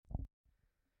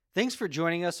Thanks for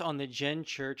joining us on the Gen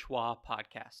Church WA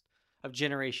podcast of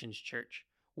Generations Church.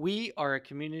 We are a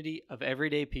community of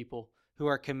everyday people who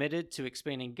are committed to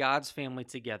expanding God's family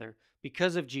together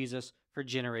because of Jesus for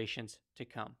generations to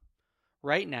come.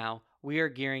 Right now, we are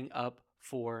gearing up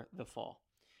for the fall.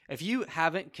 If you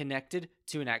haven't connected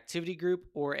to an activity group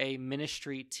or a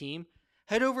ministry team,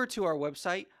 head over to our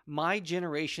website,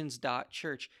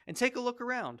 mygenerations.church, and take a look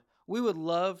around. We would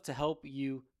love to help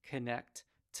you connect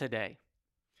today.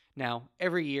 Now,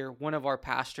 every year, one of our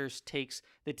pastors takes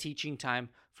the teaching time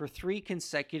for 3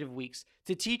 consecutive weeks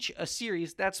to teach a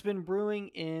series that's been brewing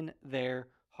in their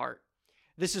heart.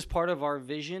 This is part of our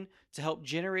vision to help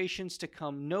generations to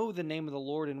come know the name of the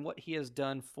Lord and what He has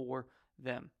done for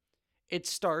them. It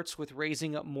starts with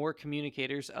raising up more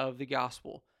communicators of the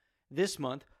gospel. This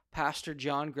month, Pastor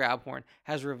John Grabhorn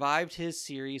has revived his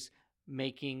series,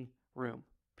 Making Room.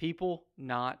 People,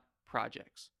 not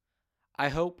projects. I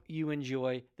hope you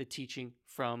enjoy the teaching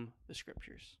from the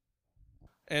scriptures.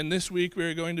 And this week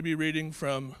we're going to be reading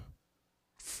from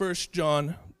 1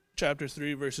 John chapter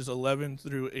 3, verses 11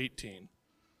 through 18.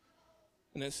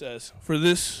 And it says, "For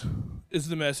this is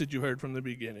the message you heard from the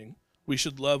beginning. We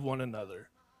should love one another.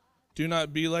 Do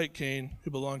not be like Cain,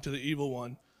 who belonged to the evil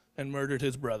one and murdered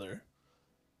his brother.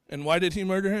 And why did he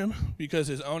murder him? Because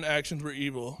his own actions were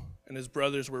evil and his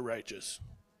brothers were righteous.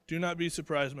 Do not be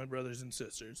surprised, my brothers and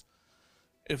sisters,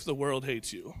 if the world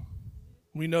hates you.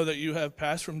 We know that you have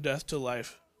passed from death to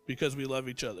life because we love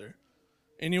each other.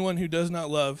 Anyone who does not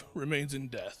love remains in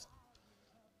death.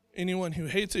 Anyone who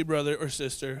hates a brother or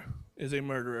sister is a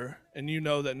murderer, and you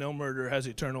know that no murderer has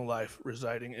eternal life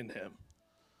residing in him.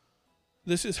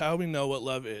 This is how we know what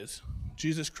love is.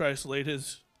 Jesus Christ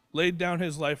laid down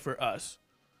his life for us,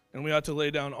 and we ought to lay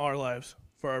down our lives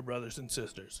for our brothers and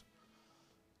sisters.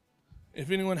 If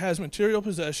anyone has material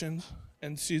possessions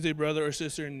and sees a brother or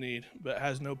sister in need, but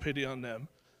has no pity on them,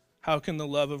 how can the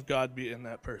love of God be in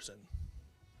that person?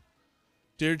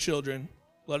 Dear children,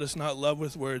 let us not love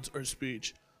with words or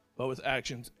speech, but with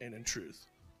actions and in truth."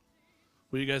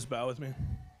 Will you guys bow with me?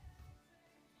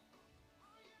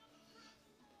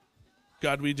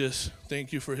 God, we just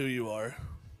thank you for who you are.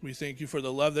 We thank you for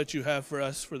the love that you have for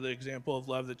us, for the example of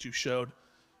love that you showed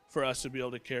for us to be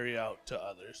able to carry out to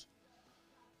others.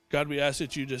 God, we ask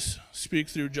that you just speak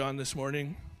through John this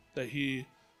morning, that he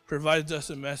provides us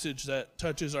a message that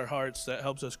touches our hearts, that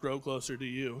helps us grow closer to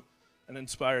you, and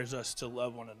inspires us to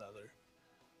love one another.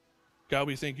 God,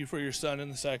 we thank you for your Son and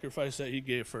the sacrifice that he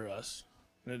gave for us.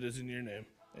 And it is in your name.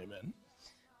 Amen.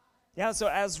 Yeah, so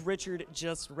as Richard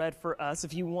just read for us,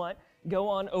 if you want, go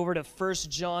on over to 1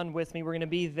 John with me. We're going to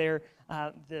be there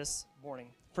this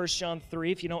morning. 1 John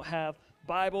 3, if you don't have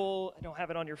Bible, don't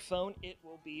have it on your phone, it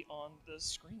will be on the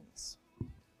screens.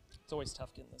 It's always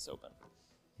tough getting this open.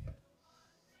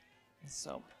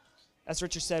 So, as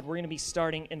Richard said, we're going to be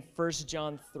starting in 1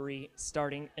 John 3,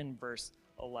 starting in verse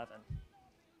 11.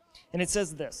 And it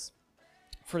says this,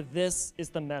 "For this is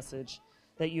the message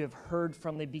that you have heard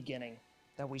from the beginning,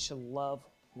 that we should love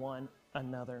one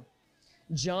another."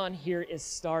 John here is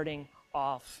starting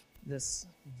off this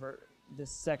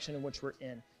section in which we're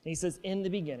in. And he says, in the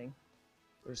beginning,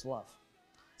 there's love.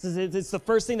 It's the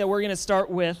first thing that we're going to start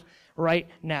with right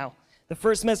now. The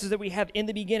first message that we have in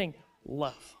the beginning,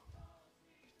 love.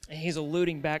 And he's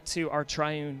alluding back to our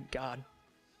triune God,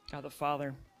 God the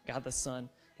Father, God the Son,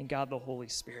 and God the Holy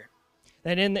Spirit.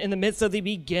 That in the midst of the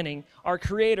beginning, our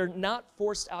Creator, not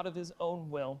forced out of his own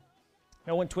will,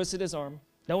 no one twisted his arm,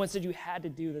 no one said you had to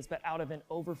do this, but out of an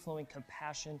overflowing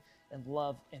compassion and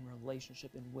love and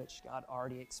relationship in which God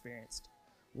already experienced.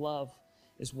 Love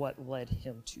is what led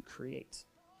him to create.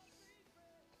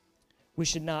 We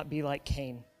should not be like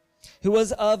Cain, who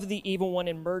was of the evil one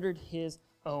and murdered his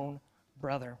own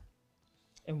brother.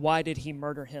 And why did he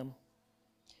murder him?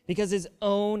 Because his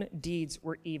own deeds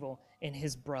were evil and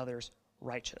his brother's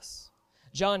righteous.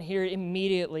 John here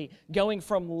immediately, going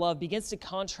from love, begins to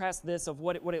contrast this of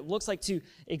what it looks like to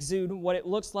exude, what it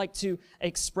looks like to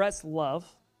express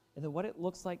love, and then what it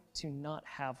looks like to not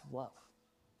have love,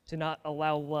 to not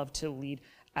allow love to lead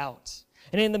out.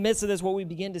 And in the midst of this, what we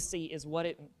begin to see is what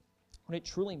it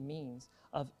truly means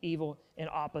of evil in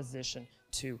opposition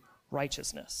to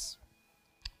righteousness.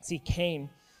 See, Cain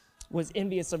was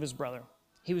envious of his brother.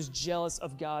 He was jealous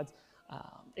of God's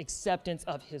acceptance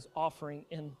of his offering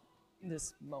in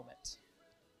this moment.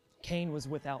 Cain was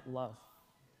without love.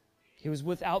 He was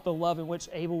without the love in which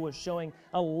Abel was showing,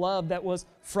 a love that was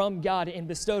from God and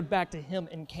bestowed back to him,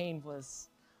 and Cain was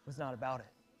not about it.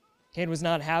 Cain was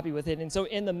not happy with it. And so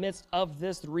in the midst of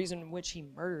this, the reason in which he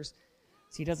murders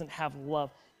is he doesn't have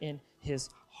love in his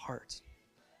heart.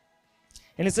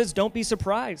 And it says, don't be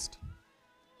surprised.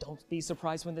 Don't be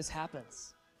surprised when this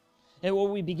happens. And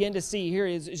what we begin to see here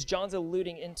is John's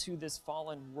alluding into this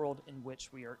fallen world in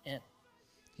which we are in.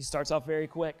 He starts off very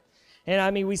quick. And I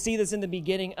mean, we see this in the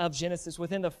beginning of Genesis.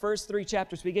 Within the first 3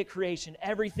 chapters, we get creation.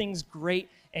 Everything's great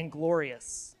and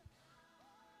glorious.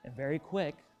 And very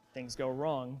quick, things go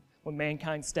wrong when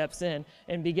mankind steps in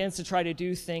and begins to try to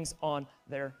do things on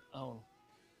their own.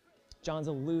 John's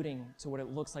alluding to what it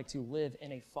looks like to live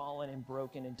in a fallen and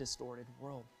broken and distorted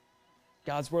world.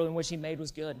 God's world in which he made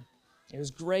was good. It was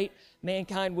great.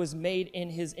 Mankind was made in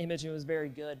his image and it was very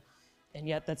good. And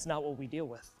yet that's not what we deal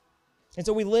with. And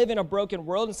so we live in a broken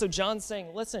world. And so John's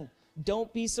saying, listen,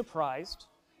 don't be surprised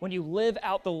when you live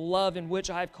out the love in which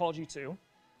I've called you to.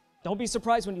 Don't be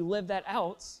surprised when you live that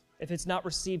out if it's not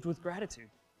received with gratitude.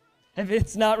 If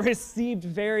it's not received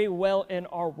very well in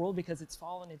our world because it's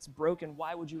fallen, it's broken,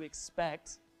 why would you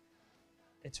expect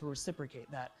it to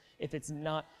reciprocate that if it's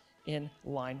not in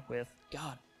line with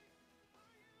God?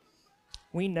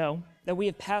 We know that we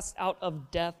have passed out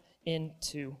of death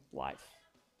into life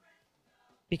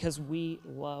because we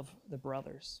love the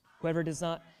brothers. Whoever does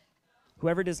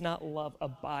not love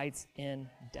abides in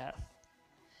death.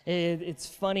 It's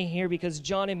funny here because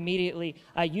John immediately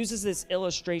uses this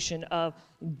illustration of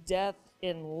death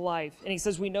in life. And he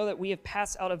says, we know that we have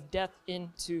passed out of death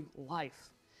into life.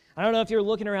 I don't know if you're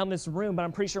looking around this room, but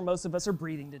I'm pretty sure most of us are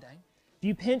breathing today. If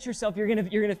you pinch yourself, you're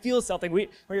gonna feel something.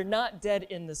 We're not dead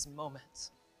in this moment.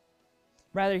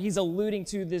 Rather, he's alluding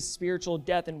to this spiritual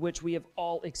death in which we have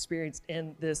all experienced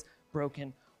in this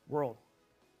broken world.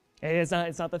 And it's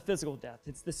not the physical death.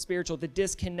 It's the spiritual, the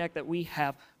disconnect that we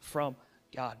have from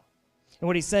God. And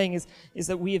what he's saying is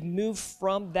that we have moved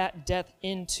from that death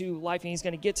into life. And he's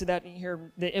going to get to that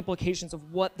here, the implications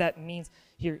of what that means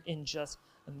here in just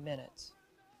a minute.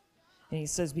 And he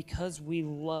says, because we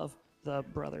love the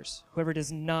brothers, whoever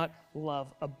does not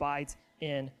love abides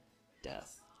in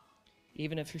death.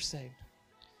 Even if you're saved,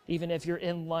 even if you're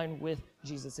in line with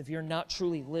Jesus, if you're not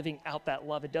truly living out that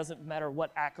love, it doesn't matter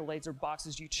what accolades or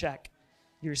boxes you check,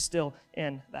 you're still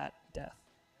in that death.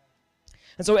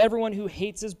 And so everyone who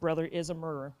hates his brother is a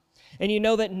murderer. And you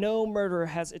know that no murderer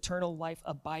has eternal life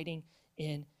abiding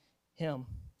in him.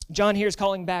 John here is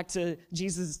calling back to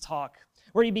Jesus' talk,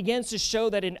 where he begins to show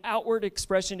that an outward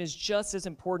expression is just as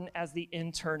important as the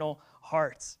internal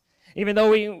heart. Even though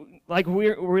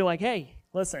we're like, hey,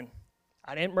 listen,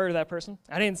 I didn't murder that person.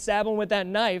 I didn't stab him with that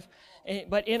knife.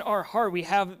 But in our heart, we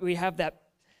have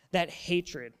that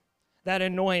hatred, that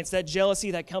annoyance, that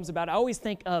jealousy that comes about. I always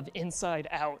think of Inside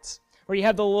Out, where you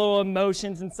have the little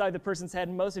emotions inside the person's head.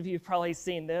 And most of you have probably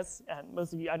seen this.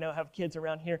 Most of you I know have kids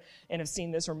around here and have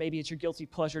seen this, or maybe it's your guilty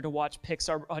pleasure to watch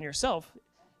Pixar on yourself.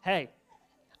 Hey,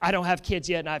 I don't have kids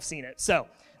yet and I've seen it, so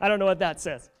I don't know what that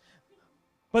says.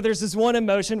 But there's this one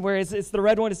emotion where it's the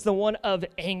red one, it's the one of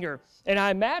anger. And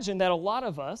I imagine that a lot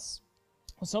of us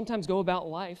will sometimes go about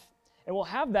life and we'll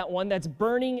have that one that's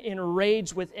burning in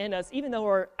rage within us, even though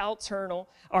our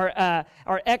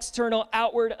external,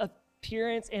 outward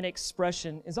appearance and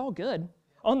expression is all good.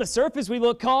 On the surface, we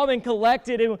look calm and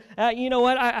collected, and you know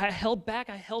what? I held back.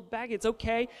 It's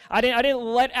okay. I didn't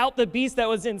let out the beast that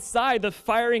was inside, the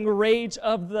firing rage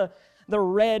of the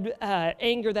red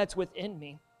anger that's within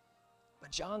me.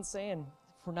 But John's saying,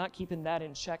 if we're not keeping that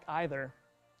in check either,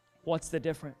 what's the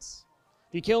difference?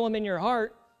 If you kill him in your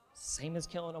heart, same as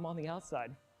killing him on the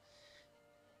outside.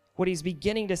 What he's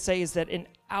beginning to say is that an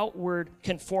outward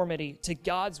conformity to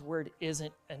God's word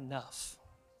isn't enough.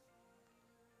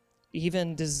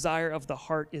 Even desire of the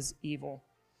heart is evil.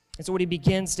 And so what he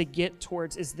begins to get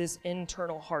towards is this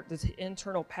internal heart, this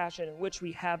internal passion in which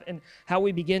we have and how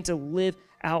we begin to live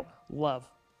out love.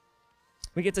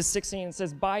 We get to 16 and it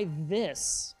says, by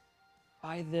this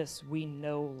we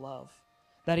know love,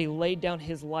 that he laid down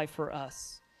his life for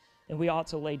us, and we ought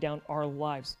to lay down our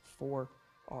lives for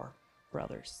our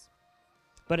brothers.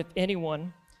 But if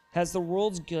anyone has the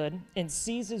world's good and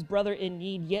sees his brother in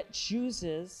need, yet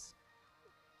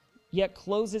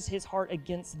closes his heart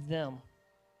against them,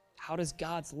 how does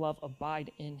God's love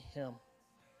abide in him?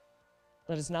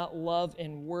 Let us not love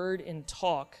in word and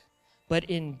talk, but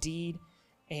in deed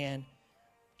and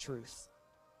truth.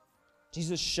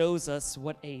 Jesus shows us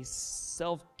what a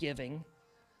self-giving,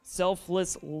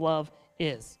 selfless love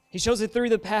is. He shows it through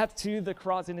the path to the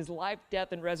cross in his life,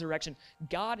 death, and resurrection.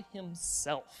 God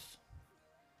himself,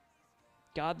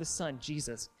 God the Son,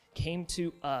 Jesus, came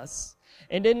to us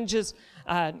and didn't just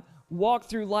walk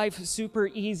through life super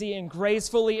easy and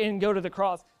gracefully and go to the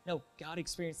cross. No, God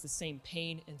experienced the same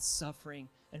pain and suffering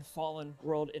and fallen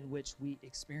world in which we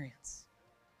experience.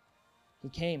 He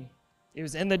came. He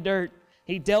was in the dirt,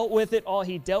 He dealt with it all.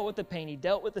 He dealt with the pain. He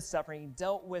dealt with the suffering. He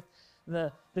dealt with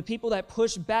the people that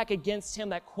pushed back against him,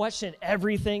 that questioned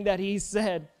everything that he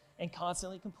said and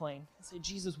constantly complained and said,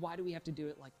 Jesus, why do we have to do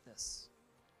it like this?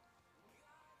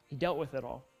 He dealt with it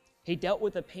all. He dealt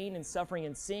with the pain and suffering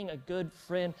and seeing a good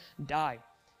friend die.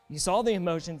 You saw the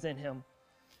emotions in him.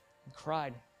 He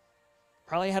cried.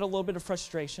 Probably had a little bit of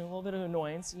frustration, a little bit of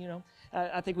annoyance,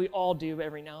 I think we all do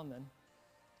every now and then.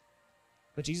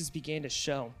 But Jesus began to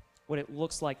show what it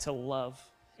looks like to love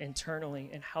internally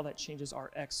and how that changes our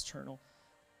external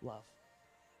love.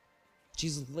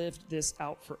 Jesus lived this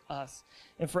out for us.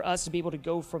 And for us to be able to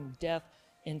go from death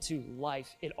into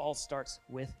life, it all starts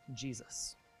with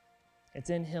Jesus. It's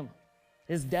in him,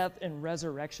 his death and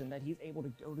resurrection, that he's able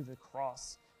to go to the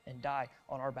cross and die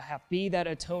on our behalf. Be that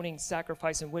atoning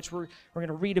sacrifice in which we're going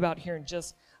to read about here in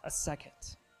just a second.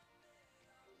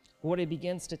 What it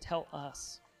begins to tell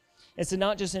us is to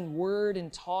not just in word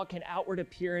and talk and outward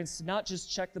appearance, not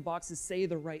just check the boxes, say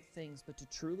the right things, but to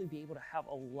truly be able to have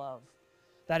a love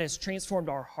that has transformed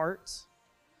our hearts,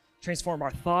 transformed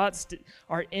our thoughts,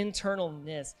 our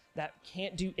internalness that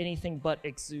can't do anything but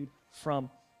exude from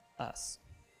us.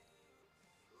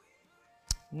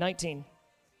 19.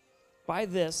 By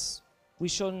this, we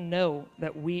shall know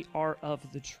that we are of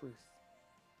the truth,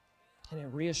 and it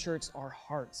reassures our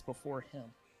hearts before him.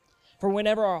 For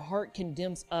whenever our heart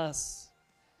condemns us,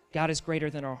 God is greater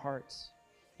than our hearts,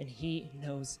 and he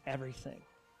knows everything.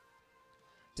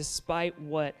 Despite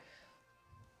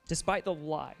the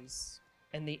lies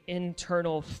and the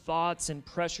internal thoughts and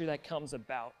pressure that comes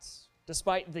about,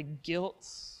 despite the guilt,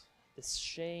 the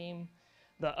shame,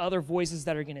 the other voices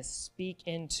that are going to speak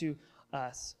into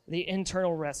us, the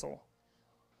internal wrestle,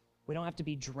 we don't have to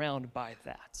be drowned by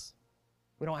that.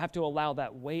 We don't have to allow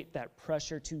that weight, that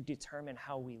pressure to determine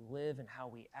how we live and how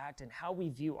we act and how we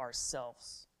view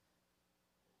ourselves.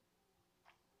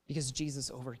 Because Jesus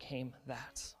overcame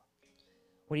that.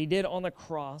 What he did on the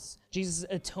cross, Jesus'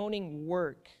 atoning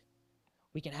work,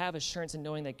 we can have assurance in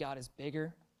knowing that God is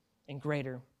bigger and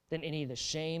greater than any of the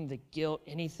shame, the guilt,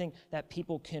 anything that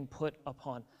people can put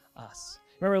upon us.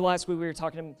 Remember last week we were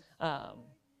talking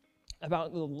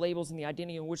about the labels and the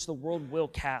identity in which the world will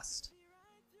cast.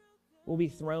 Will be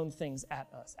thrown things at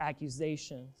us,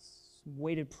 accusations,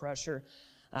 weighted pressure.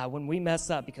 When we mess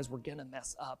up, because we're going to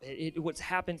mess up. What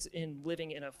happens in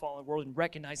living in a fallen world and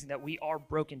recognizing that we are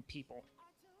broken people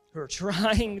who are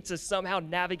trying to somehow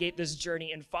navigate this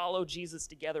journey and follow Jesus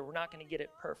together. We're not going to get it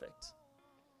perfect.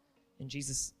 And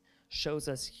Jesus shows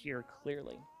us here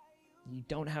clearly, you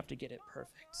don't have to get it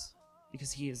perfect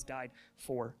because he has died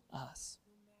for us.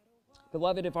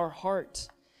 Beloved, if our heart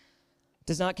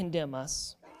does not condemn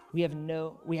us, we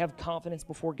have confidence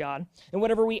before God. And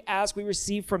whatever we ask, we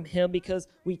receive from him because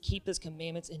we keep his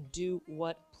commandments and do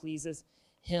what pleases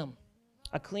him.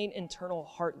 A clean internal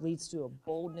heart leads to a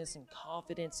boldness and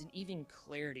confidence and even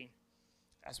clarity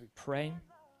as we pray,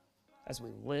 as we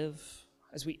live,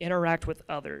 as we interact with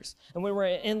others. And when we're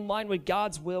in line with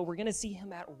God's will, we're going to see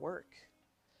him at work.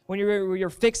 When you're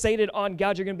fixated on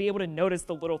God, you're going to be able to notice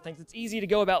the little things. It's easy to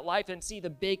go about life and see the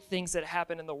big things that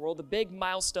happen in the world, the big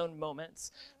milestone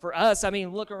moments. For us,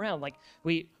 look around. Like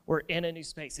we're in a new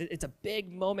space. It's a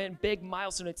big moment, big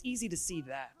milestone. It's easy to see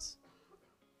that.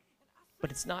 But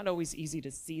it's not always easy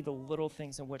to see the little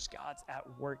things in which God's at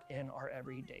work in our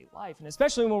everyday life. And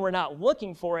especially when we're not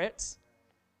looking for it,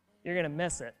 you're going to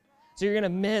miss it. So you're going to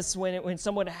miss when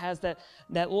someone has that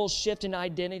little shift in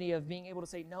identity of being able to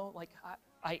say, no, like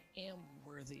I am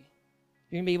worthy.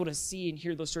 You're going to be able to see and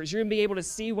hear those stories. You're going to be able to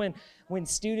see when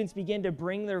students begin to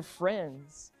bring their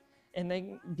friends and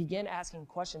they begin asking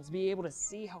questions, be able to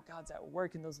see how God's at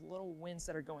work in those little wins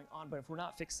that are going on. But if we're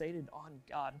not fixated on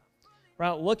God, we're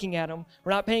not looking at him,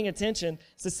 we're not paying attention.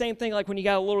 It's the same thing like when you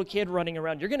got a little kid running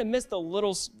around. You're going to miss the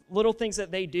little things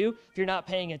that they do if you're not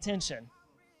paying attention.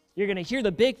 You're going to hear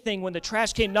the big thing when the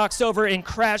trash can knocks over and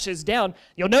crashes down.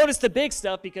 You'll notice the big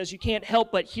stuff because you can't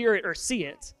help but hear it or see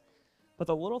it. But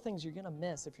the little things you're going to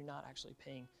miss if you're not actually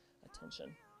paying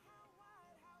attention.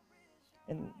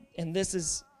 And this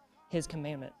is his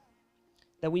commandment,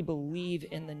 that we believe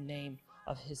in the name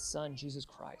of his Son, Jesus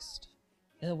Christ,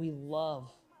 and that we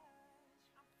love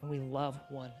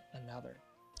one another,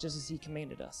 just as he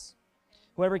commanded us.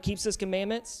 Whoever keeps his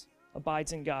commandments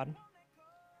abides in God,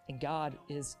 and God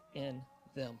is in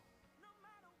them.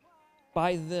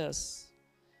 By this,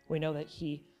 we know that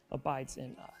he abides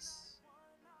in us.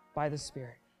 By the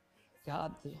Spirit,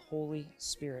 God, the Holy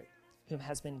Spirit, whom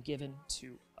has been given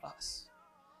to us.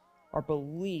 Our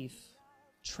belief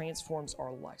transforms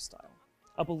our lifestyle.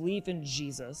 A belief in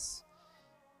Jesus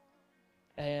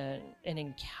an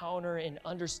encounter and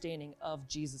understanding of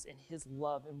Jesus and his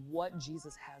love and what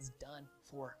Jesus has done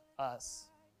for us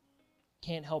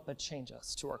can't help but change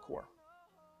us to our core.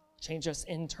 Change us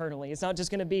internally. It's not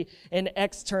just going to be an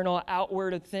external,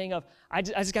 outward thing of, I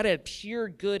just got to appear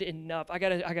good enough. I got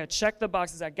to check the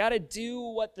boxes. I got to do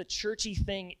what the churchy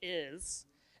thing is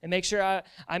and make sure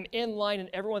I'm in line and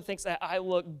everyone thinks that I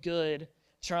look good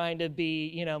trying to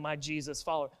be, my Jesus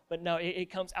follower. But no,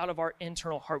 it comes out of our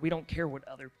internal heart. We don't care what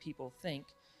other people think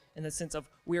in the sense of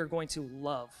we are going to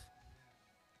love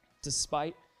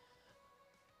despite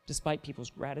people's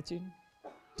gratitude,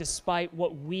 despite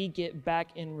what we get back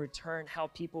in return, how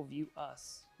people view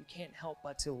us. We can't help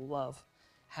but to love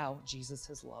how Jesus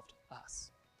has loved us.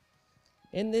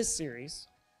 In this series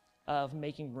of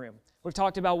Making Room, we've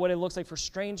talked about what it looks like for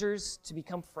strangers to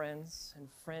become friends and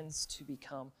friends to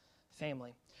become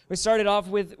family. We started off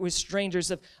with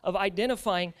strangers of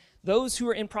identifying those who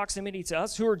are in proximity to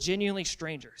us who are genuinely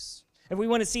strangers. If we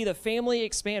want to see the family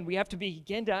expand, we have to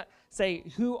begin to say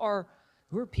who are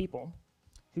people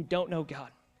who don't know God,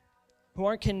 who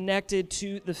aren't connected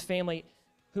to the family,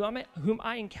 whom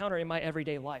I encounter in my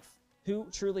everyday life, who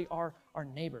truly are our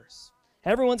neighbors.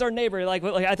 Everyone's our neighbor. Like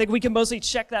I think we can mostly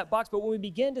check that box, but when we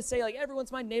begin to say,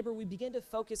 everyone's my neighbor, we begin to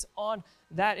focus on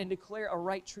that and declare a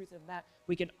right truth in that.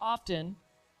 We can often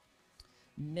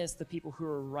miss the people who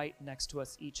are right next to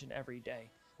us each and every day.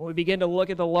 When we begin to look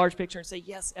at the large picture and say,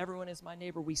 yes, everyone is my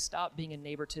neighbor, we stop being a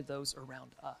neighbor to those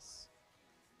around us.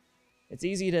 It's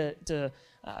easy to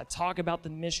talk about the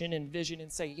mission and vision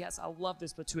and say, yes, I love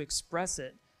this, but to express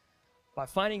it by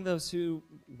finding those who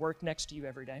work next to you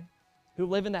every day, who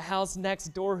live in the house next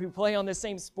door, who play on the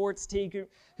same sports team,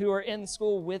 who are in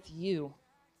school with you,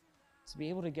 to be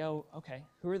able to go, okay,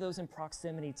 who are those in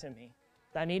proximity to me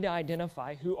that I need to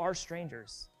identify who are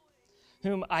strangers,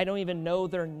 whom I don't even know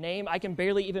their name, I can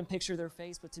barely even picture their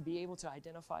face, but to be able to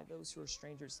identify those who are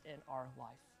strangers in our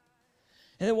life.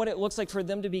 And then what it looks like for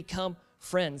them to become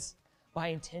friends by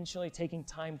intentionally taking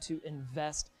time to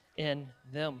invest in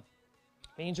them.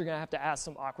 Means you're going to have to ask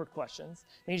some awkward questions.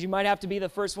 Means you might have to be the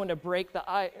first one to break the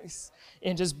ice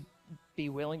and just be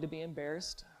willing to be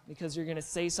embarrassed because you're going to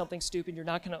say something stupid. You're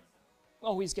not going to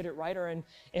always get it right. Or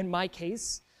in my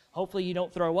case, hopefully you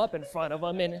don't throw up in front of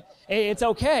them. And it's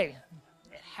okay.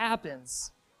 It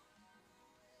happens.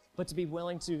 But to be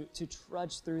willing to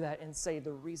trudge through that and say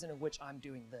the reason in which I'm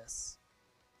doing this.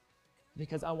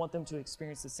 Because I want them to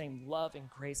experience the same love and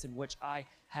grace in which I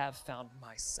have found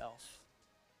myself.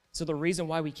 So the reason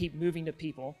why we keep moving to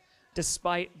people,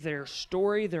 despite their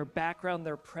story, their background,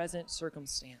 their present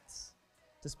circumstance,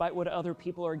 despite what other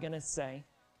people are going to say,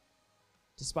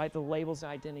 despite the labels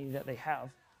and identity that they have,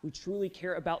 we truly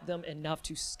care about them enough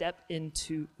to step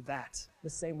into that, the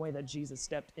same way that Jesus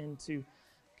stepped into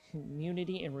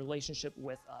community and relationship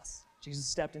with us. Jesus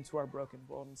stepped into our broken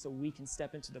world, and so we can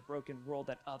step into the broken world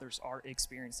that others are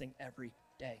experiencing every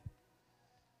day.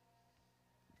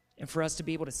 And for us to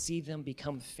be able to see them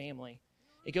become family,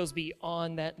 it goes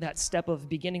beyond that step of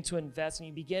beginning to invest, and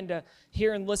you begin to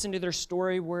hear and listen to their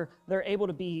story where they're able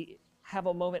to have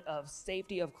a moment of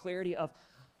safety, of clarity, of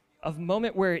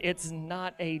moment where it's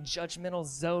not a judgmental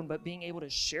zone, but being able to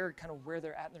share kind of where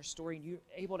they're at in their story, and you're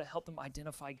able to help them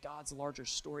identify God's larger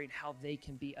story and how they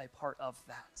can be a part of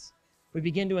that. We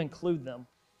begin to include them.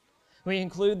 We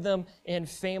include them in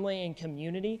family and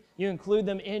community. You include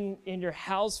them in your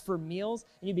house for meals,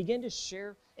 and you begin to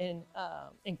share and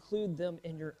include them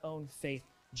in your own faith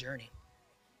journey.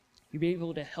 You'll be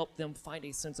able to help them find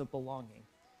a sense of belonging,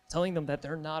 telling them that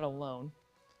they're not alone,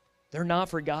 they're not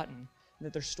forgotten, and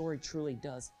that their story truly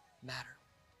does matter.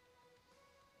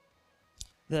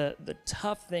 The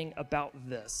tough thing about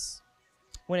this,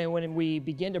 when we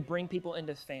begin to bring people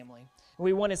into family, and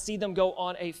we want to see them go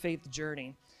on a faith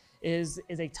journey, is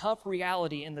a tough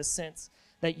reality in the sense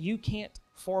that you can't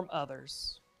form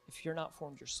others if you're not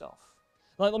formed yourself.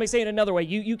 Let me say it another way.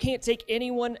 You can't take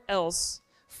anyone else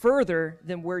further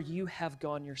than where you have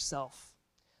gone yourself.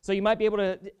 So you might be able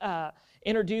to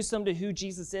introduce them to who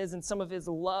Jesus is and some of his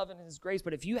love and his grace,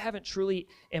 but if you haven't truly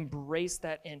embraced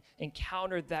that and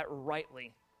encountered that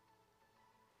rightly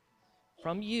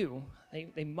from you,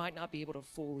 they might not be able to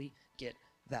fully get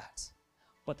that.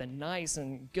 But the nice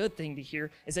and good thing to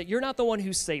hear is that you're not the one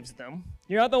who saves them.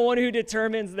 You're not the one who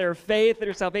determines their faith,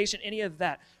 their salvation, any of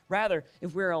that. Rather,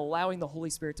 if we're allowing the Holy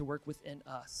Spirit to work within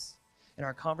us, in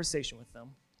our conversation with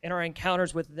them, in our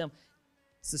encounters with them,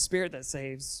 it's the Spirit that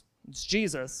saves. It's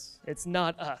Jesus. It's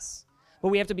not us. But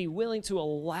we have to be willing to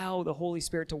allow the Holy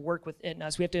Spirit to work within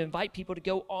us. We have to invite people to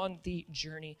go on the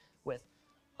journey with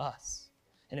us.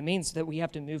 And it means that we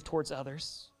have to move towards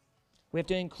others. We have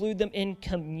to include them in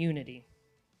community.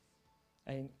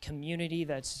 a community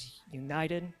that's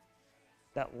united,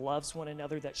 that loves one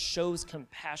another, that shows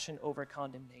compassion over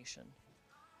condemnation.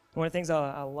 One of the things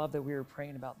I love that we were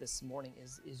praying about this morning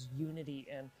is unity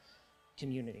and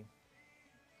community.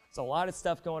 There's a lot of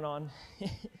stuff going on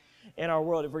in our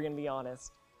world, if we're going to be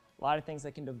honest. A lot of things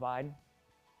that can divide,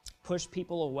 push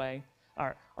people away.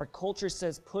 Our culture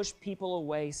says push people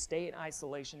away, stay in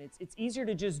isolation. It's easier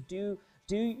to just do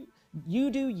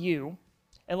you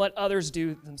and let others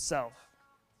do themselves.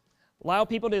 Allow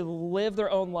people to live their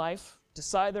own life,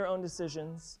 decide their own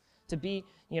decisions, to be,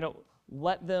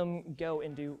 let them go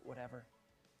and do whatever.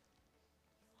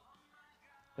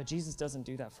 But Jesus doesn't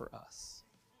do that for us.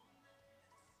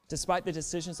 Despite the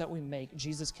decisions that we make,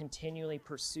 Jesus continually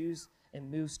pursues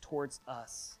and moves towards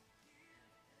us.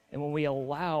 And when we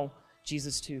allow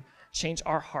Jesus to change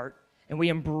our heart and we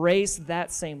embrace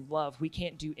that same love, we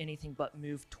can't do anything but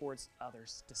move towards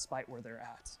others despite where they're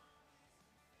at.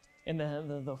 And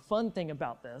the fun thing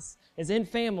about this is in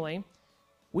family,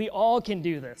 we all can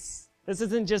do this. This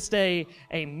isn't just a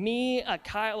me, a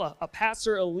Kyle, a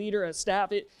pastor, a leader, a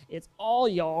staff. It's all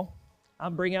y'all.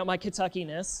 I'm bringing out my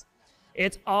Kentucky-ness.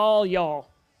 It's all y'all.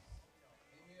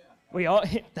 We all,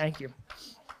 thank you.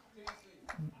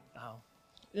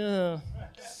 Oh.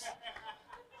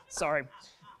 Sorry.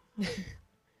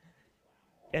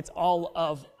 It's all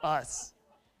of us.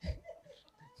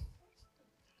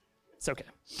 It's okay.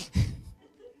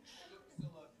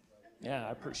 Yeah,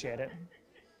 I appreciate it.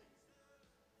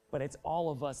 But it's all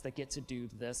of us that get to do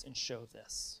this and show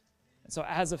this. And so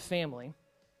as a family,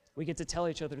 we get to tell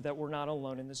each other that we're not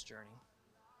alone in this journey,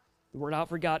 that we're not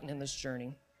forgotten in this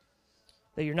journey,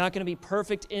 that you're not going to be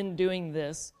perfect in doing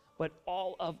this, but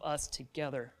all of us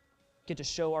together get to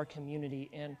show our community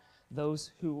and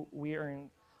those who we are in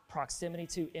proximity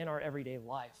to in our everyday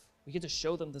life. We get to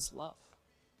show them this love.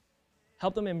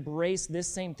 Help them embrace this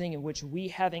same thing in which we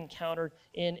have encountered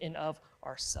in and of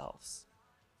ourselves.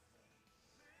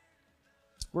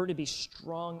 We're to be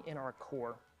strong in our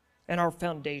core and our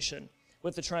foundation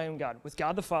with the triune God, with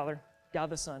God the Father, God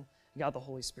the Son, and God the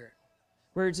Holy Spirit.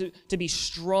 We're to be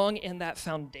strong in that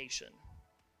foundation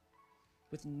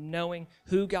with knowing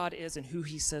who God is and who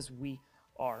he says we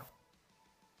are.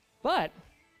 But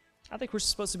I think we're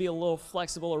supposed to be a little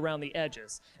flexible around the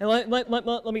edges. And let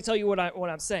me tell you what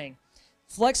I'm saying.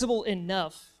 Flexible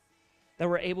enough that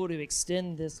we're able to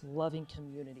extend this loving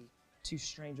community to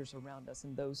strangers around us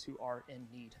and those who are in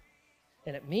need.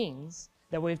 And it means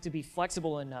that we have to be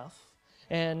flexible enough.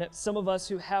 And some of us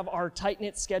who have our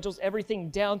tight-knit schedules, everything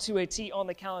down to a T on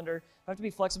the calendar, have to be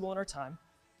flexible in our time.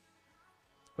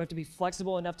 We have to be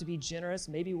flexible enough to be generous,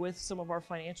 maybe with some of our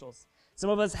financials. Some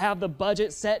of us have the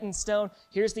budget set in stone.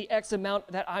 Here's the X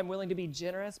amount that I'm willing to be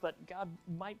generous, but God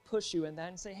might push you in that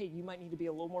and say, hey, you might need to be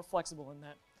a little more flexible in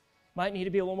that. Might need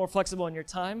to be a little more flexible in your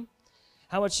time.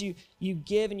 How much you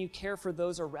give and you care for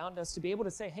those around us, to be able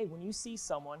to say, hey, when you see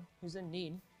someone who's in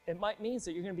need, it might mean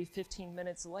that you're going to be 15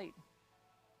 minutes late.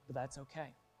 But that's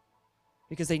okay.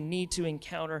 Because they need to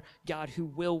encounter God who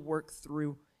will work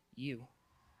through you.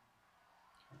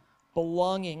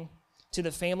 Belonging to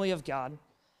the family of God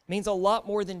means a lot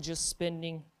more than just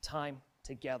spending time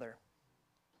together.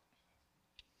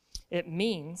 It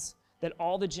means that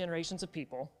all the generations of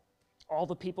people, all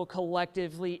the people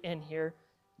collectively in here,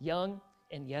 young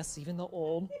and yes, even the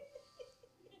old,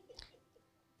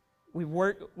 we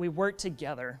work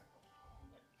together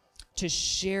to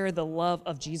share the love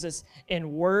of Jesus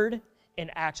in word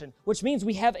and action, which means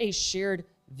we have a shared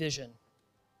vision.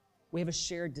 We have a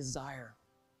shared desire.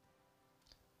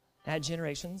 At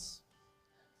Generations,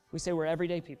 we say we're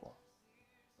everyday people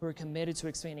who are committed to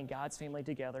expanding God's family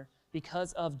together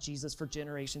because of Jesus for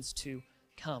generations to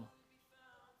come.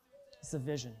 It's a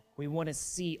vision. We want to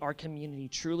see our community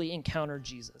truly encounter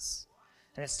Jesus.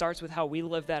 And it starts with how we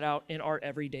live that out in our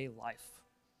everyday life.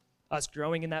 Us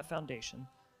growing in that foundation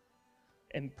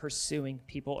and pursuing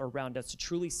people around us to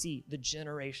truly see the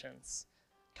generations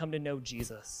come to know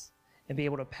Jesus and be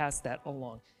able to pass that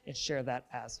along and share that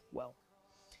as well.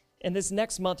 And this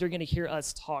next month, you're going to hear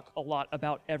us talk a lot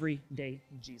about everyday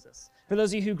Jesus. For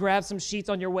those of you who grabbed some sheets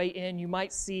on your way in, you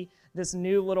might see this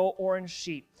new little orange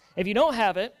sheet. If you don't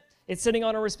have it, it's sitting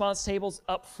on our response tables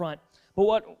up front. But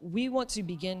what we want to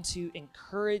begin to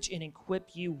encourage and equip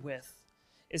you with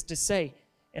is to say,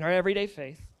 in our everyday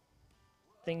faith,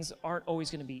 things aren't always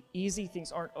going to be easy.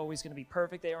 Things aren't always going to be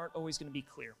perfect. They aren't always going to be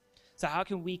clear. So how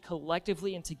can we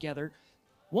collectively and together,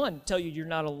 one, tell you you're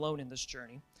not alone in this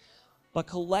journey, but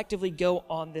collectively go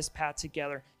on this path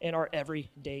together in our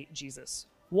everyday Jesus?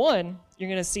 One, you're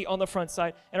going to see on the front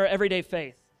side, in our everyday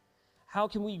faith, how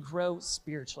can we grow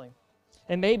spiritually?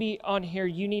 And maybe on here,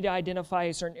 you need to identify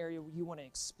a certain area you want to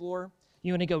explore.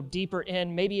 You want to go deeper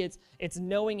in. Maybe it's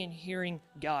knowing and hearing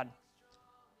God.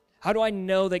 How do I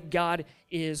know that God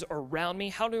is around me?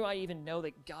 How do I even know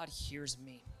that God hears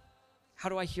me? How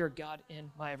do I hear God in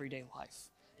my everyday life?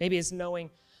 Maybe it's knowing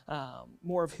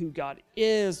more of who God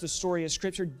is, the story of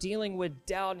Scripture, dealing with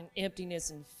doubt and emptiness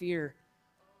and fear.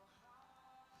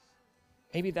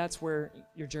 Maybe that's where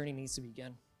your journey needs to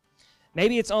begin.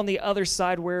 Maybe it's on the other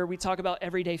side where we talk about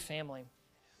everyday family.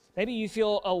 Maybe you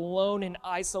feel alone and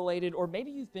isolated, or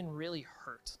maybe you've been really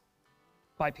hurt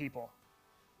by people.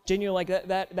 Genuinely, like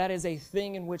that is a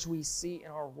thing in which we see in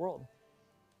our world.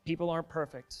 People aren't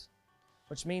perfect,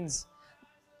 which means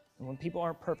when people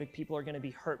aren't perfect, people are going to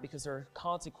be hurt because there are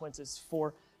consequences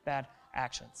for bad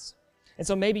actions. And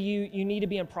so maybe you need to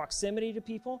be in proximity to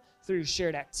people through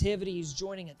shared activities,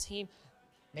 joining a team.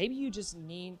 Maybe you just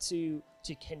need to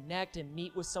connect and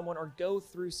meet with someone or go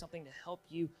through something to help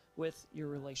you with your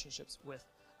relationships with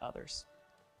others.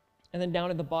 And then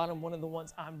down at the bottom, one of the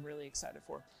ones I'm really excited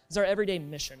for is our everyday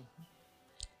mission.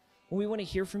 What we want to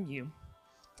hear from you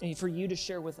and for you to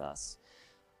share with us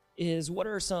is what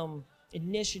are some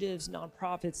initiatives,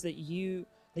 nonprofits that you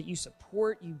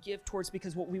support, you give towards,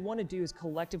 because what we want to do is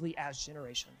collectively as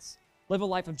generations live a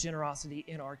life of generosity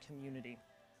in our community.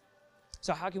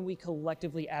 So how can we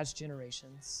collectively as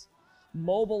generations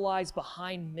mobilize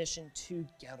behind mission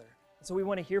together? So we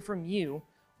want to hear from you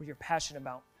what you're passionate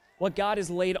about, what God has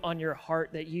laid on your heart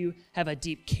that you have a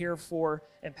deep care for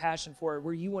and passion for,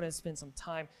 where you want to spend some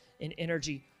time and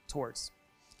energy towards.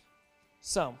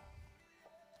 So,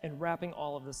 in wrapping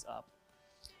all of this up,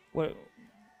 what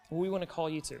we want to call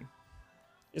you to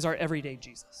is our everyday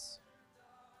Jesus.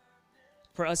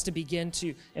 For us to begin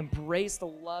to embrace the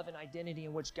love and identity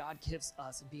in which God gives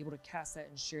us and be able to cast that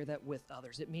and share that with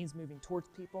others. It means moving towards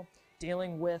people,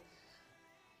 dealing with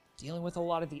a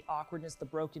lot of the awkwardness, the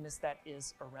brokenness that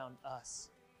is around us,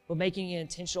 but making an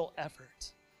intentional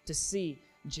effort to see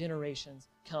generations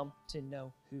come to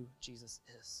know who Jesus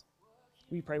is.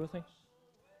 Will you pray with me?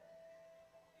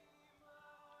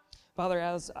 Father,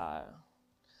 as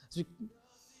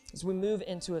we move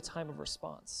into a time of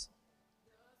response,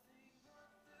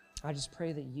 I just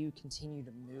pray that you continue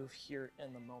to move here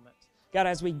in the moment. God,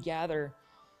 as we gather,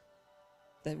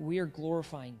 that we are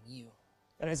glorifying you.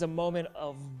 That as a moment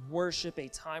of worship, a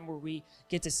time where we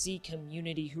get to see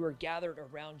community who are gathered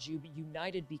around you, but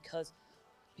united because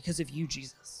of you,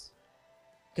 Jesus.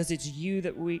 Because it's you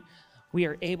that we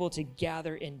are able to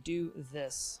gather and do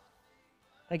this.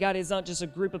 That God is not just a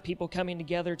group of people coming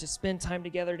together to spend time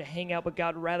together, to hang out, but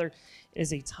God, rather, it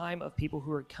is a time of people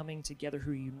who are coming together,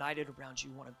 who are united around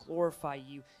you, want to glorify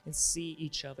you and see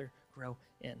each other grow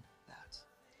in that.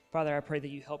 Father, I pray that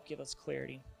you help give us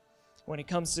clarity when it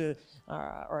comes to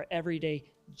our everyday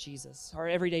Jesus, our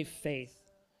everyday faith.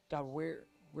 God, where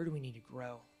do we need to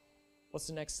grow? What's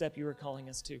the next step you are calling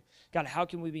us to? God, how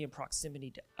can we be in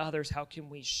proximity to others? How can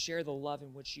we share the love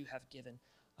in which you have given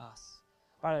us?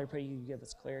 Father, I pray you give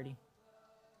us clarity.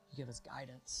 You give us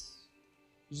guidance.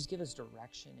 You just give us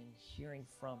direction and hearing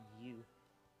from you.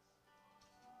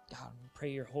 God, we pray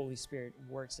your Holy Spirit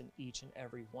works in each and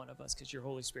every one of us because your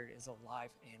Holy Spirit is alive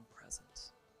and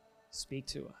present. Speak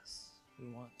to us.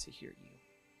 We want to hear you.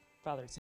 Father,